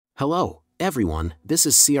Hello, everyone, this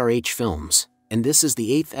is CRH Films, and this is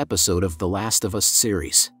the 8th episode of The Last of Us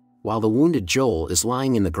series. While the wounded Joel is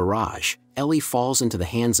lying in the garage, Ellie falls into the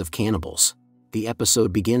hands of cannibals. The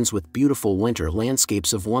episode begins with beautiful winter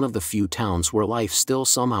landscapes of one of the few towns where life still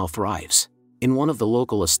somehow thrives. In one of the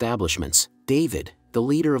local establishments, David, the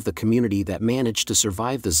leader of the community that managed to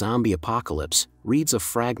survive the zombie apocalypse, reads a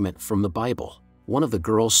fragment from the Bible. One of the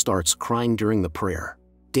girls starts crying during the prayer.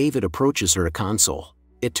 David approaches her to console.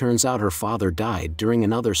 It turns out her father died during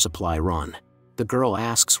another supply run. The girl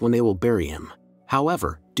asks when they will bury him.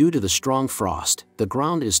 However, due to the strong frost, the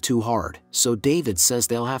ground is too hard, so David says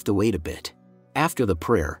they'll have to wait a bit. After the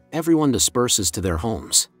prayer, everyone disperses to their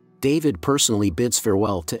homes. David personally bids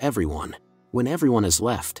farewell to everyone. When everyone has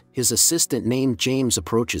left, his assistant named James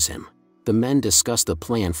approaches him. The men discuss the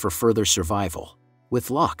plan for further survival.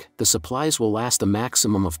 With luck, the supplies will last a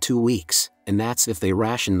maximum of 2 weeks, and that's if they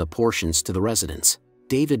ration the portions to the residents.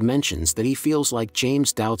 David mentions that he feels like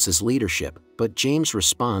James doubts his leadership, but James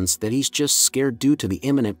responds that he's just scared due to the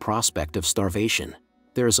imminent prospect of starvation.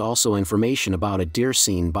 There is also information about a deer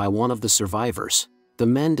seen by one of the survivors. The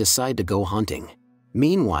men decide to go hunting.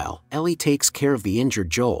 Meanwhile, Ellie takes care of the injured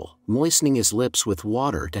Joel, moistening his lips with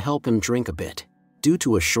water to help him drink a bit. Due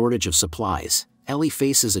to a shortage of supplies, Ellie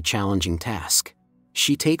faces a challenging task.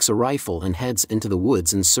 She takes a rifle and heads into the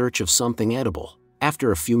woods in search of something edible.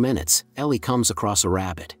 After a few minutes, Ellie comes across a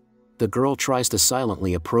rabbit. The girl tries to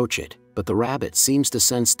silently approach it, but the rabbit seems to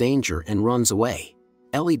sense danger and runs away.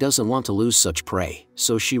 Ellie doesn't want to lose such prey,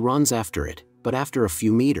 so she runs after it, but after a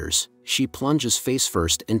few meters, she plunges face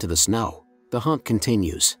first into the snow. The hunt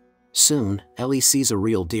continues. Soon, Ellie sees a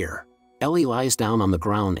real deer. Ellie lies down on the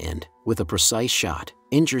ground and, with a precise shot,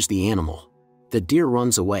 injures the animal. The deer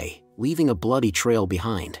runs away, leaving a bloody trail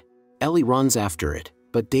behind. Ellie runs after it,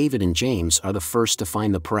 but David and James are the first to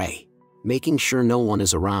find the prey. Making sure no one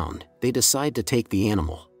is around, they decide to take the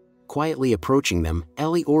animal. Quietly approaching them,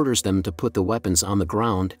 Ellie orders them to put the weapons on the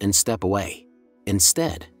ground and step away.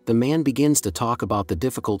 Instead, the man begins to talk about the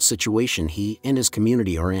difficult situation he and his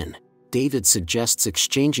community are in. David suggests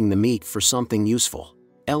exchanging the meat for something useful.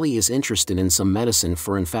 Ellie is interested in some medicine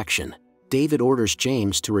for infection. David orders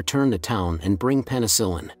James to return to town and bring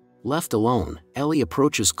penicillin. Left alone, Ellie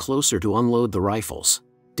approaches closer to unload the rifles.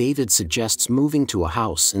 David suggests moving to a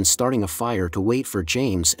house and starting a fire to wait for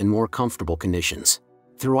James in more comfortable conditions.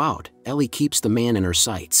 Throughout, Ellie keeps the man in her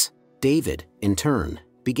sights. David, in turn,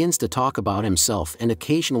 begins to talk about himself and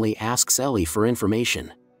occasionally asks Ellie for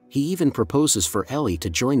information. He even proposes for Ellie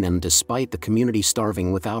to join them despite the community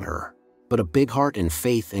starving without her. But a big heart and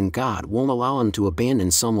faith in God won't allow him to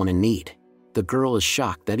abandon someone in need. The girl is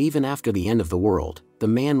shocked that even after the end of the world, the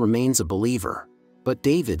man remains a believer. But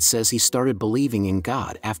David says he started believing in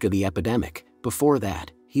God after the epidemic. Before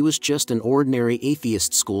that, he was just an ordinary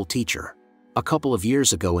atheist school teacher. A couple of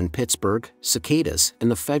years ago in Pittsburgh, cicadas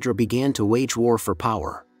and the Fedra began to wage war for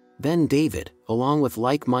power. Then David, along with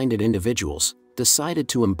like-minded individuals, decided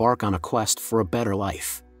to embark on a quest for a better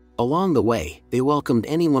life. Along the way, they welcomed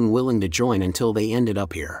anyone willing to join until they ended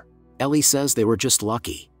up here. Ellie says they were just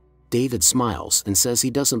lucky. David smiles and says he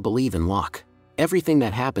doesn't believe in luck. Everything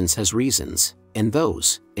that happens has reasons, and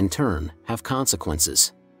those, in turn, have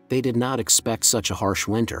consequences. They did not expect such a harsh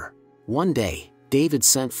winter. One day, David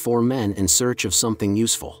sent 4 men in search of something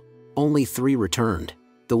useful. Only 3 returned.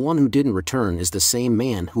 The one who didn't return is the same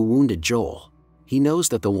man who wounded Joel. He knows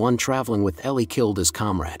that the one traveling with Ellie killed his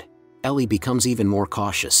comrade. Ellie becomes even more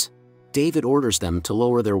cautious. David orders them to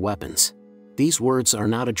lower their weapons. These words are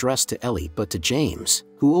not addressed to Ellie but to James,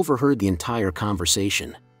 who overheard the entire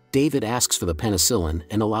conversation. David asks for the penicillin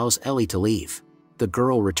and allows Ellie to leave. The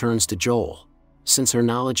girl returns to Joel. Since her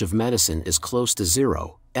knowledge of medicine is close to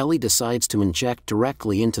zero, Ellie decides to inject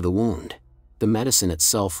directly into the wound. The medicine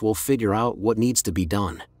itself will figure out what needs to be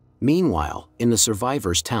done. Meanwhile, in the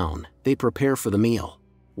survivors' town, they prepare for the meal.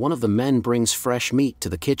 One of the men brings fresh meat to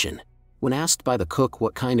the kitchen. When asked by the cook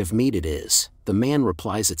what kind of meat it is, the man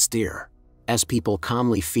replies it's deer. As people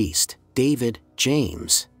calmly feast, David,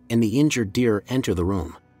 James, and the injured deer enter the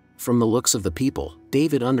room. From the looks of the people,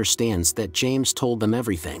 David understands that James told them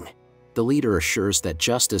everything. The leader assures that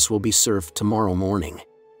justice will be served tomorrow morning.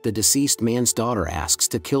 The deceased man's daughter asks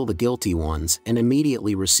to kill the guilty ones and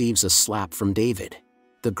immediately receives a slap from David.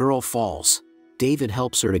 The girl falls. David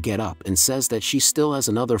helps her to get up and says that she still has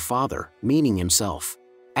another father, meaning himself.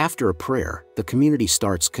 After a prayer, the community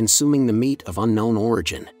starts consuming the meat of unknown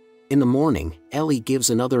origin. In the morning, Ellie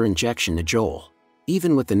gives another injection to Joel.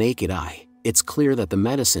 Even with the naked eye, it's clear that the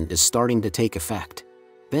medicine is starting to take effect.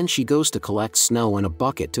 Then she goes to collect snow in a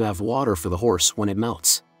bucket to have water for the horse when it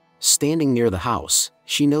melts. Standing near the house,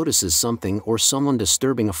 She notices something or someone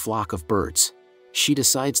disturbing a flock of birds. She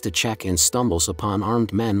decides to check and stumbles upon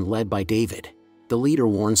armed men led by David. The leader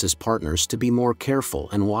warns his partners to be more careful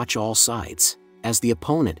and watch all sides, as the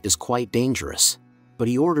opponent is quite dangerous. But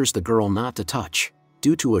he orders the girl not to touch,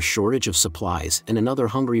 due to a shortage of supplies and another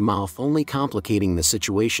hungry mouth only complicating the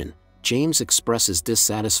situation. James expresses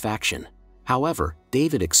dissatisfaction. However,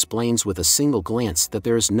 David explains with a single glance that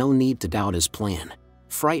there is no need to doubt his plan.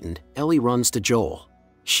 Frightened, Ellie runs to Joel.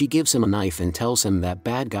 She gives him a knife and tells him that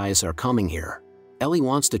bad guys are coming here. Ellie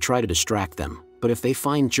wants to try to distract them, but if they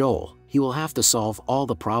find Joel, he will have to solve all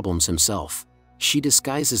the problems himself. She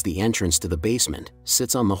disguises the entrance to the basement,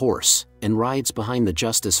 sits on the horse, and rides behind the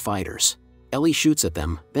Justice fighters. Ellie shoots at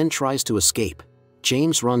them, then tries to escape.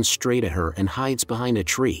 James runs straight at her and hides behind a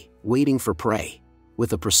tree, waiting for prey.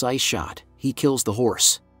 With a precise shot, he kills the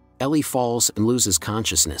horse. Ellie falls and loses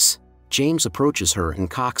consciousness. James approaches her and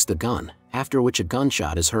cocks the gun, after which a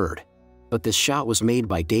gunshot is heard. But this shot was made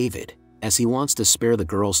by David, as he wants to spare the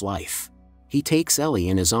girl's life. He takes Ellie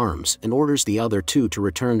in his arms and orders the other two to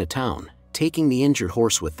return to town, taking the injured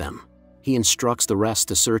horse with them. He instructs the rest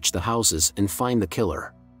to search the houses and find the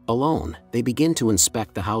killer. Alone, they begin to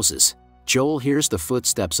inspect the houses. Joel hears the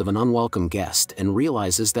footsteps of an unwelcome guest and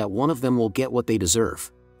realizes that one of them will get what they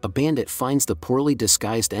deserve. A bandit finds the poorly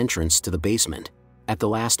disguised entrance to the basement. At the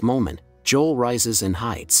last moment, Joel rises and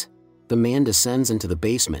hides. The man descends into the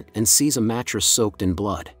basement and sees a mattress soaked in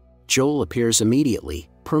blood. Joel appears immediately,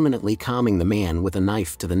 permanently calming the man with a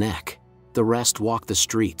knife to the neck. The rest walk the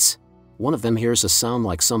streets. One of them hears a sound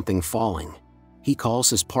like something falling. He calls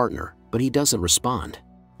his partner, but he doesn't respond.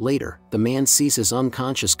 Later, the man sees his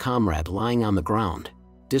unconscious comrade lying on the ground.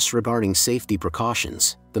 Disregarding safety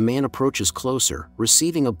precautions, the man approaches closer,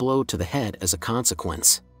 receiving a blow to the head as a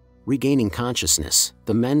consequence. Regaining consciousness,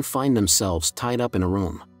 the men find themselves tied up in a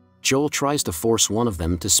room. Joel tries to force one of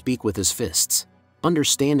them to speak with his fists.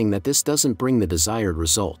 Understanding that this doesn't bring the desired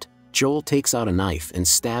result, Joel takes out a knife and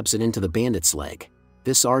stabs it into the bandit's leg.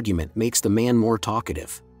 This argument makes the man more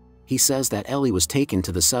talkative. He says that Ellie was taken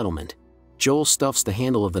to the settlement. Joel stuffs the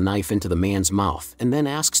handle of the knife into the man's mouth and then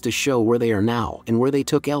asks to show where they are now and where they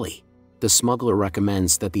took Ellie. The smuggler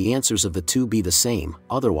recommends that the answers of the two be the same,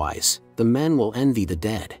 otherwise, the men will envy the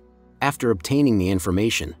dead. After obtaining the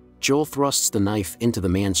information, Joel thrusts the knife into the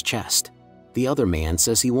man's chest. The other man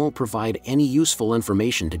says he won't provide any useful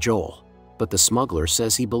information to Joel, but the smuggler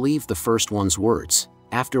says he believed the first one's words,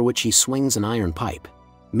 after which he swings an iron pipe.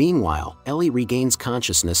 Meanwhile, Ellie regains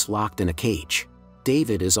consciousness locked in a cage.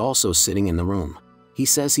 David is also sitting in the room. He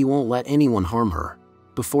says he won't let anyone harm her.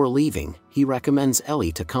 Before leaving, he recommends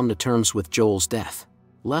Ellie to come to terms with Joel's death.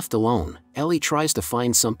 Left alone, Ellie tries to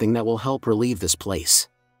find something that will help her leave this place.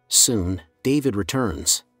 Soon, David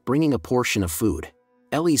returns, bringing a portion of food.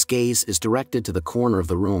 Ellie's gaze is directed to the corner of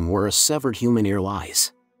the room where a severed human ear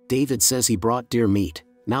lies. David says he brought deer meat,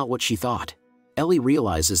 not what she thought. Ellie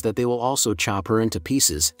realizes that they will also chop her into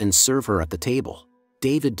pieces and serve her at the table.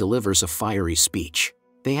 David delivers a fiery speech.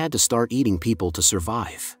 They had to start eating people to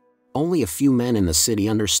survive. Only a few men in the city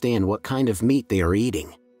understand what kind of meat they are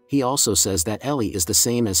eating. He also says that Ellie is the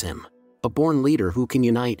same as him, a born leader who can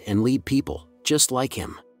unite and lead people, just like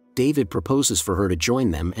him. David proposes for her to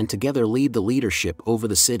join them and together lead the leadership over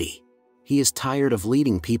the city. He is tired of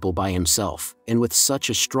leading people by himself, and with such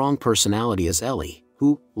a strong personality as Ellie,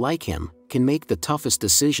 who, like him, can make the toughest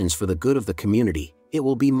decisions for the good of the community, it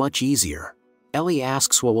will be much easier. Ellie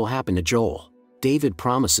asks what will happen to Joel. David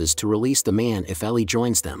promises to release the man if Ellie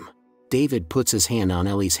joins them. David puts his hand on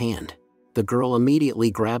Ellie's hand. The girl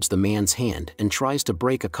immediately grabs the man's hand and tries to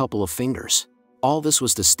break a couple of fingers. All this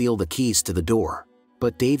was to steal the keys to the door.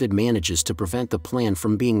 But David manages to prevent the plan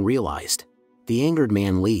from being realized. The angered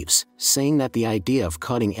man leaves, saying that the idea of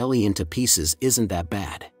cutting Ellie into pieces isn't that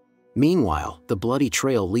bad. Meanwhile, the bloody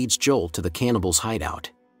trail leads Joel to the cannibals' hideout.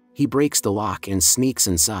 He breaks the lock and sneaks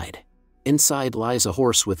inside. Inside lies a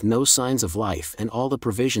horse with no signs of life and all the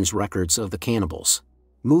provisions records of the cannibals.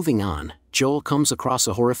 Moving on, Joel comes across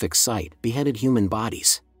a horrific sight: beheaded human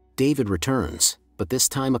bodies. David returns, but this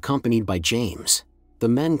time accompanied by James. The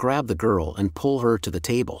men grab the girl and pull her to the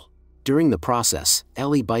table. During the process,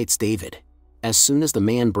 Ellie bites David. As soon as the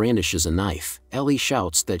man brandishes a knife, Ellie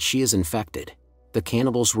shouts that she is infected. The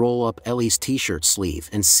cannibals roll up Ellie's t-shirt sleeve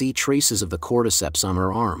and see traces of the cordyceps on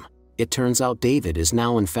her arm. It turns out David is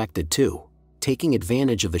now infected too. Taking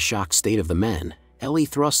advantage of the shocked state of the men, Ellie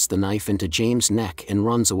thrusts the knife into James' neck and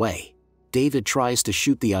runs away. David tries to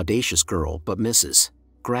shoot the audacious girl but misses.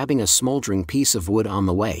 Grabbing a smoldering piece of wood on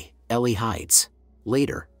the way, Ellie hides.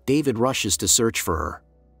 Later, David rushes to search for her.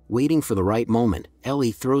 Waiting for the right moment,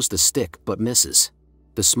 Ellie throws the stick but misses.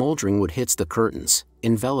 The smoldering wood hits the curtains,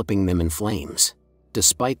 enveloping them in flames.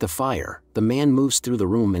 Despite the fire, the man moves through the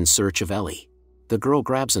room in search of Ellie. The girl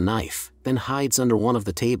grabs a knife, then hides under one of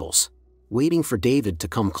the tables. Waiting for David to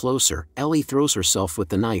come closer, Ellie throws herself with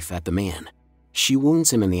the knife at the man. She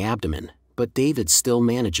wounds him in the abdomen, but David still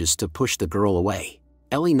manages to push the girl away.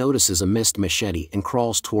 Ellie notices a missed machete and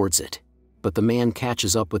crawls towards it. But the man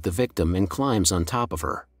catches up with the victim and climbs on top of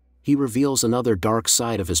her. He reveals another dark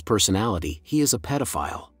side of his personality. He is a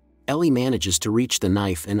pedophile. Ellie manages to reach the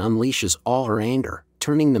knife and unleashes all her anger,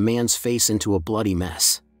 turning the man's face into a bloody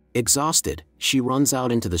mess. Exhausted, she runs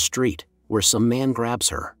out into the street, where some man grabs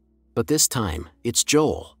her. But this time, it's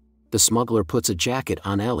Joel. The smuggler puts a jacket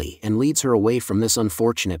on Ellie and leads her away from this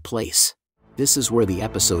unfortunate place. This is where the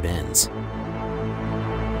episode ends.